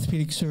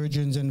orthopedic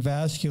surgeons and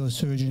vascular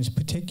surgeons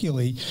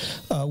particularly,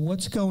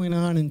 what's going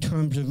on in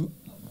terms of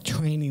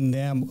training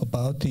them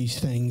about these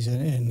things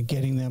and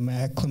getting them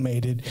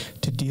acclimated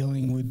to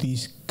dealing with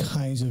these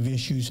kinds of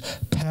issues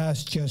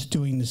past just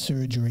doing the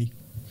surgery?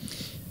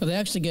 Well, they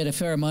actually get a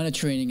fair amount of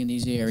training in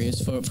these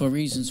areas for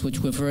reasons which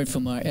we've heard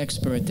from our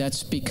expert.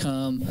 That's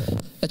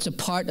a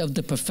part of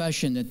the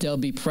profession that they'll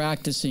be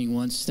practicing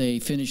once they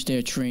finish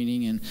their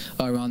training and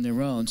are on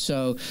their own.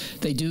 So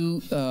they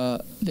do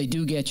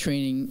get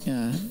training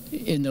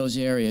in those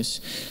areas.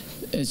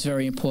 It's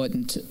very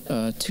important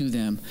to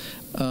them.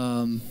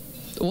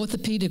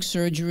 Orthopedic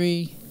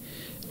surgery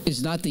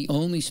is not the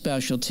only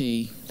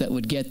specialty that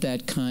would get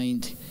that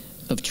kind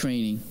of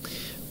training.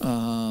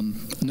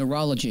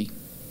 Neurology.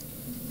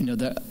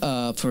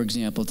 For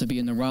example, to be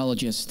a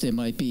neurologist, there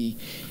might be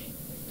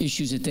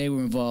issues that they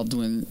were involved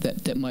in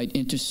that might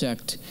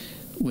intersect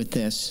with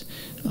this.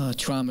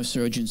 Trauma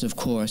surgeons, of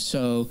course.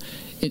 So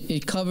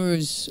it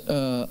covers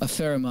a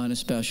fair amount of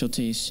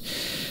specialties.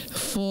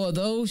 For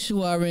those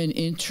who are in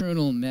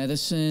internal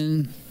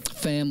medicine,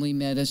 family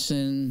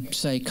medicine,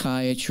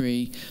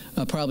 psychiatry,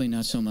 probably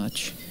not so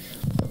much.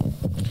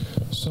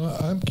 So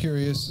I'm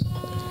curious,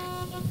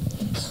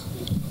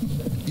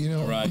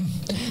 Right.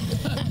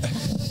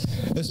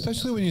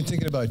 especially when you're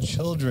thinking about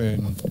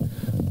children,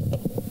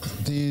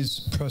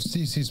 these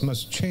prostheses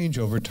must change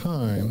over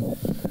time.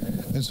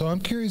 And so I'm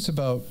curious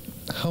about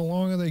how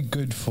long are they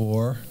good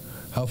for,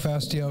 how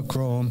fast do you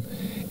outgrow them,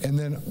 and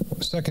then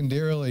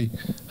secondarily,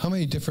 how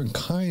many different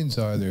kinds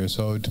are there?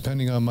 So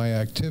depending on my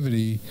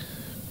activity,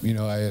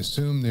 I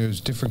assume there's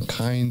different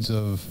kinds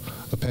of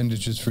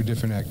appendages for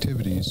different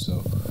activities.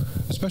 So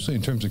especially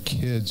in terms of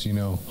kids,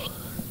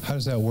 how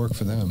does that work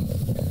for them?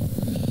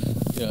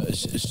 Yeah,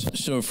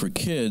 so for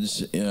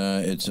kids,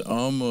 it's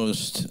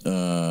almost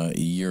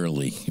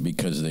yearly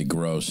because they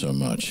grow so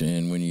much.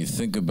 And when you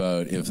think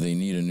about if they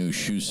need a new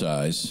shoe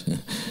size,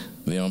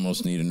 they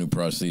almost need a new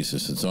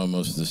prosthesis. It's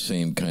almost the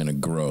same kind of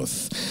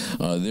growth.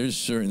 There's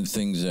certain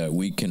things that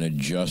we can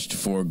adjust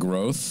for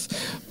growth,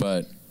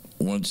 but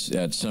once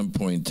at some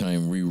point in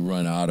time we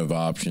run out of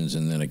options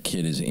and then a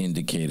kid is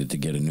indicated to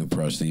get a new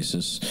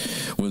prosthesis.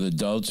 With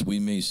adults, we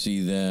may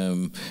see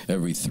them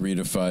every 3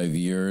 to 5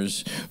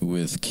 years.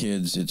 With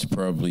kids, it's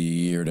probably a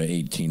year to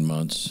 18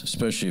 months,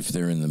 especially if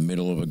they're in the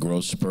middle of a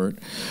growth spurt.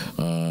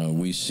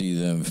 We see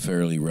them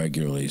fairly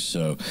regularly.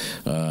 So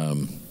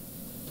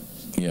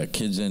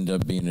kids end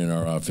up being in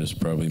our office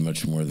probably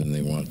much more than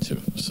they want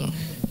to. So.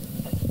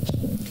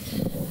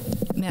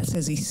 Matt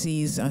says he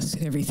sees us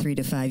every 3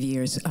 to 5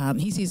 years.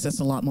 He sees us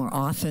a lot more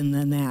often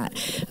than that.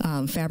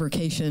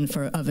 Fabrication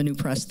of a new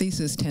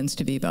prosthesis tends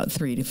to be about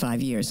 3 to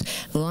 5 years.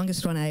 The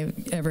longest one I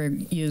ever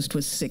used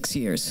was 6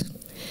 years.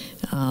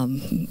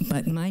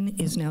 But mine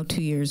is now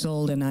 2 years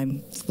old, and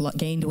I'm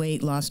gained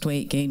weight, lost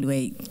weight, gained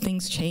weight.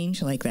 Things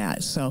change like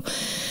that. So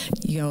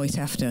you always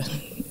have to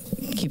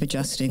keep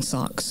adjusting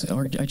socks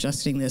or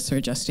adjusting this or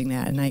adjusting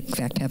that. And I, in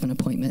fact, have an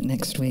appointment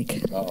next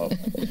week. Uh-oh.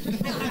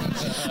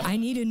 I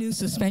need a new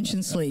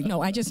suspension sleeve.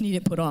 No, I just need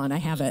it put on. I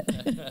have it.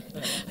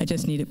 I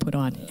just need it put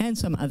on. And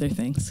some other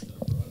things.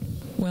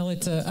 Well,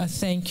 it's a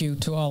thank you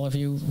to all of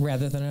you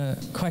rather than a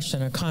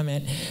question or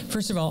comment.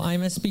 First of all,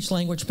 I'm a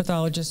speech-language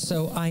pathologist,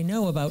 so I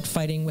know about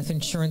fighting with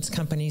insurance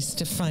companies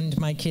to fund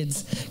my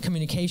kids'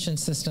 communication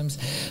systems.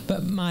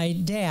 But my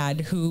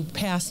dad, who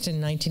passed in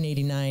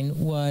 1989,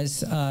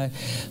 was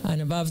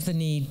an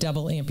above-the-knee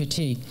double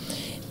amputee.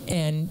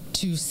 And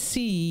to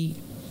see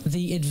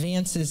the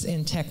advances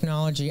in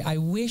technology, I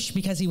wish,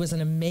 because he was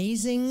an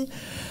amazing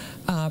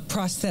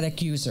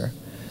prosthetic user,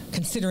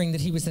 considering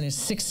that he was in his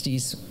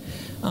 60s.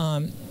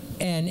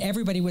 And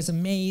everybody was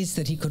amazed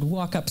that he could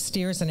walk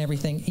upstairs and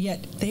everything,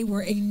 yet they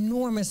were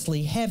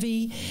enormously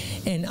heavy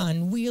and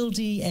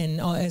unwieldy,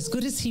 and as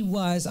good as he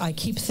was, I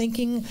keep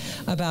thinking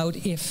about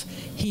if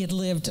he had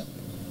lived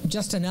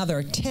just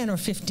another 10 or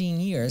 15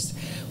 years,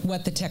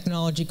 what the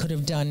technology could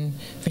have done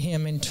for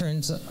him in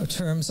terms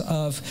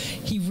of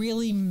he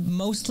really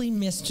mostly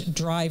missed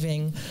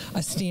driving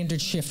a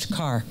standard shift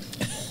car.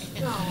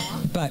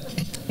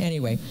 But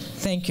anyway,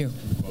 thank you.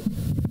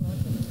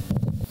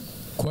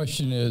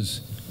 Question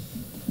is,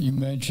 you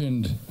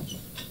mentioned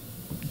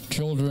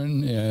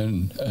children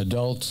and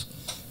adults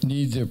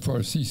need their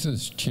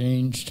prosthesis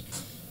changed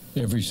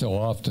every so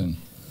often.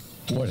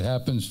 What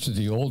happens to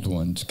the old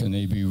ones? Can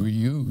they be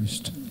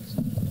reused?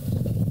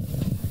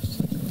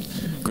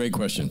 Great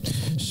question.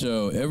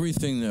 So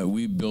everything that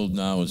we build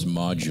now is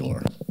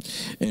modular.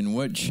 And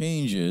what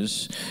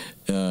changes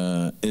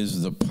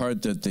is the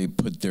part that they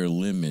put their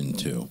limb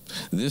into.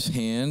 This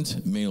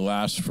hand may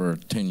last for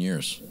 10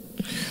 years.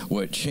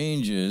 What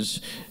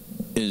changes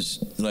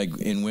is, like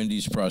in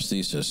Wendy's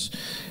prosthesis,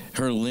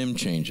 her limb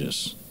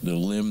changes. the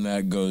limb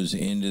that goes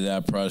into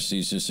that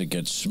prosthesis. It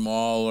gets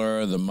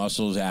smaller, the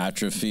muscles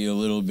atrophy a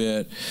little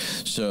bit.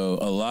 So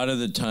a lot of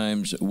the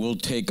times we'll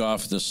take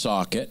off the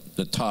socket,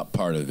 the top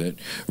part of it,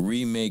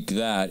 remake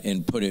that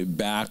and put it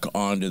back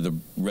onto the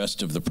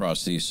rest of the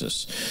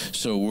prosthesis.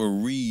 So we're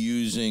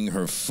reusing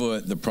her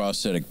foot, the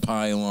prosthetic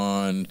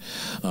pylon,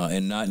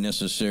 and not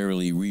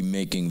necessarily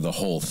remaking the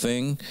whole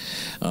thing.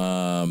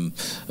 A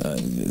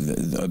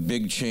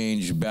big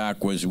change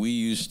back was it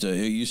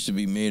used to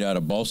be made out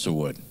of balsa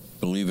wood,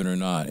 believe it or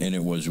not, and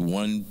it was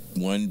one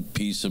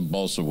piece of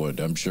balsa wood.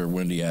 I'm sure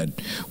Wendy had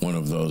one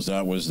of those.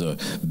 That was the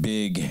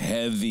big,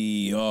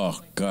 heavy, oh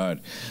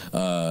God,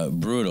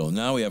 brutal.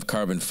 Now we have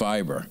carbon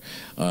fiber,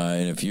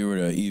 and if you were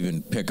to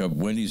even pick up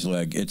Wendy's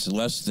leg, it's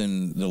less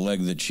than the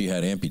leg that she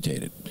had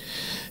amputated,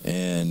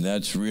 and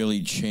that's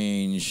really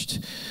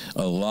changed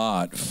a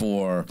lot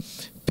for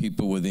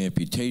people with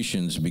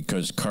amputations,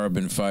 because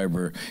carbon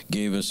fiber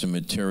gave us a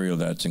material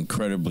that's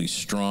incredibly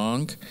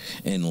strong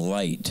and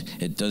light.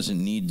 It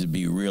doesn't need to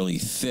be really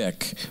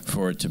thick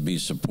for it to be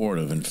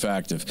supportive. In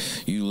fact,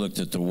 if you looked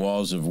at the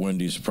walls of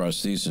Wendy's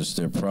prosthesis,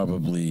 they're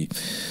probably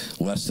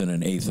less than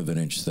 1/8 of an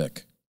inch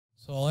thick.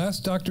 So I'll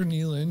ask Dr.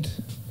 Neeland,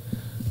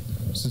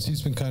 since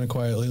he's been kind of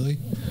quiet lately,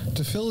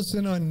 to fill us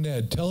in on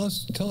NED. Tell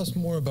us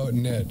more about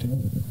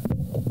NED.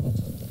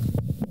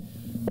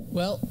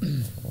 Well,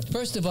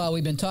 first of all,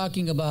 we've been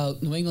talking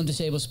about New England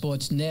Disabled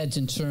Sports NEDS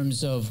in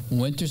terms of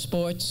winter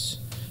sports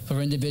for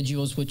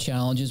individuals with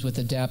challenges with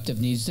adaptive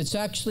needs. It's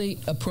actually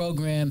a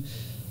program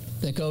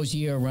that goes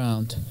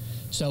year-round.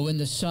 So in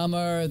the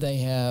summer, they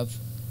have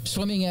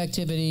swimming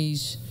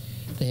activities,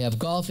 they have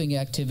golfing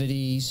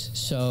activities,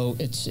 so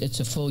it's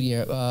a full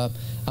year.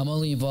 I'm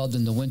only involved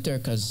in the winter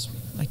because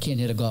I can't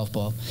hit a golf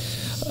ball.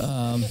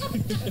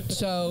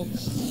 So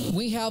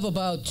we have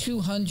about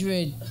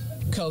 200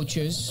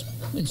 coaches,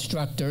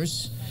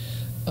 instructors,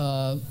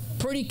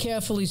 pretty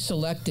carefully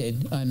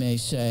selected, I may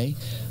say.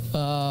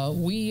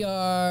 We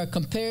are,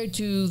 compared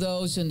to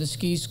those in the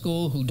ski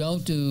school who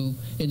don't do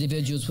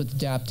individuals with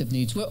adaptive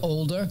needs, we're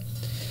older.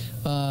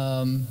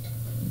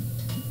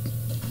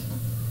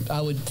 I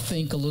would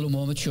think a little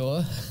more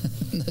mature.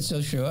 Not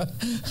so sure,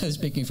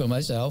 speaking for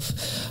myself.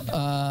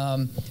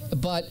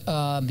 But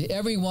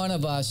every one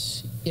of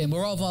us, and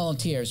we're all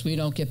volunteers. We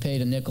don't get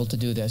paid a nickel to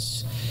do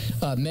this.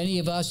 Many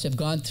of us have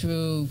gone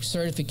through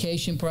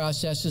certification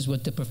processes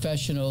with the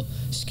Professional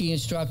Ski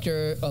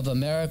Instructor of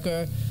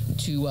America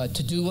to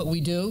do what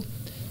we do,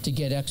 to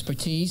get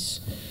expertise.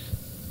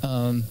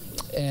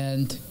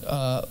 And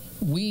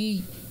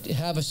we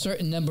have a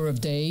certain number of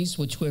days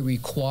which we're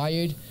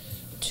required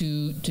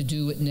to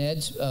do at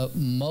NEDS.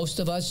 Most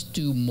of us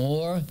do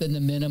more than the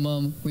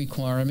minimum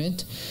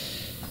requirement,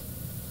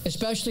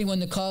 especially when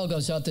the call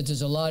goes out that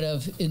there's a lot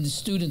of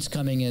students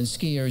coming in,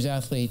 skiers,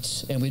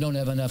 athletes, and we don't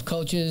have enough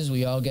coaches.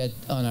 We all get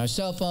on our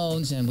cell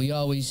phones, and we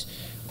always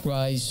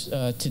rise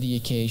to the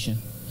occasion.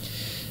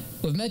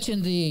 We've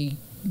mentioned the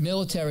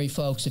military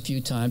folks a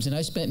few times, and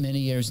I spent many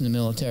years in the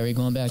military,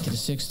 going back to the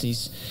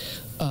 60s.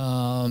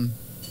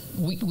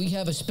 We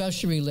have a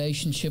special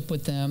relationship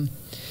with them,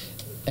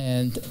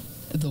 and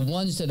the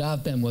ones that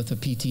I've been with are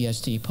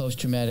PTSD,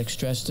 post-traumatic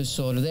stress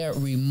disorder. They're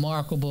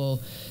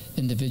remarkable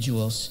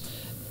individuals,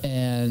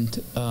 and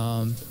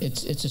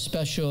it's a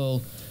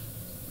special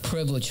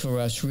privilege for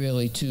us,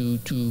 really, to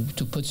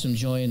put some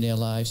joy in their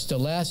lives. The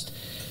last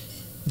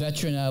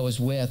veteran I was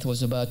with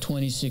was about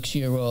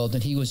 26-year-old,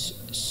 and he was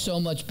so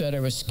much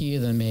better a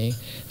skier than me.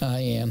 I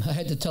am. I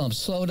had to tell him,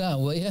 slow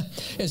down, will you?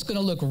 It's going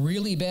to look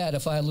really bad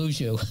if I lose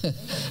you.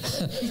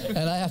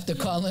 And I have to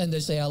call in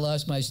to say I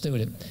lost my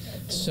student.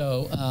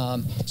 So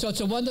it's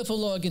a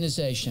wonderful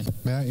organization.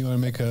 Matt, you want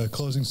to make a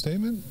closing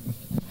statement?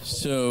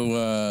 So,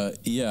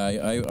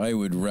 I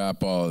would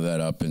wrap all of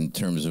that up in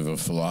terms of a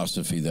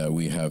philosophy that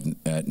we have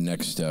at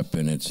Next Step,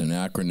 and it's an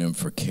acronym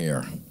for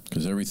CARE,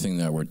 because everything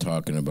that we're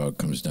talking about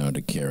comes down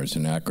to CARE. It's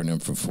an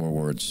acronym for 4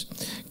 words: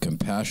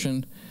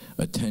 compassion,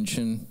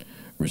 attention,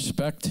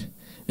 respect,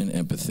 and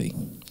empathy.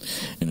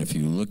 And if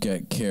you look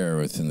at care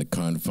within the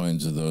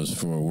confines of those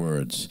 4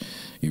 words,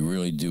 you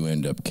really do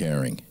end up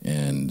caring.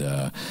 And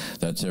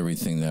that's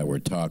everything that we're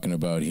talking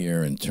about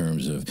here in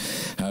terms of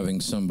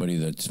having somebody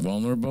that's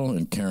vulnerable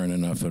and caring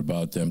enough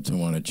about them to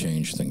want to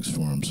change things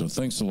for them. So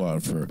thanks a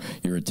lot for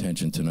your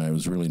attention tonight. It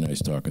was really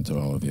nice talking to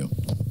all of you.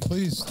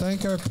 Please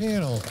thank our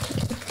panel.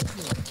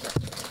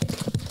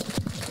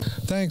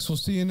 Thanks. We'll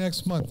see you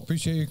next month.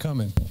 Appreciate you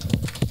coming.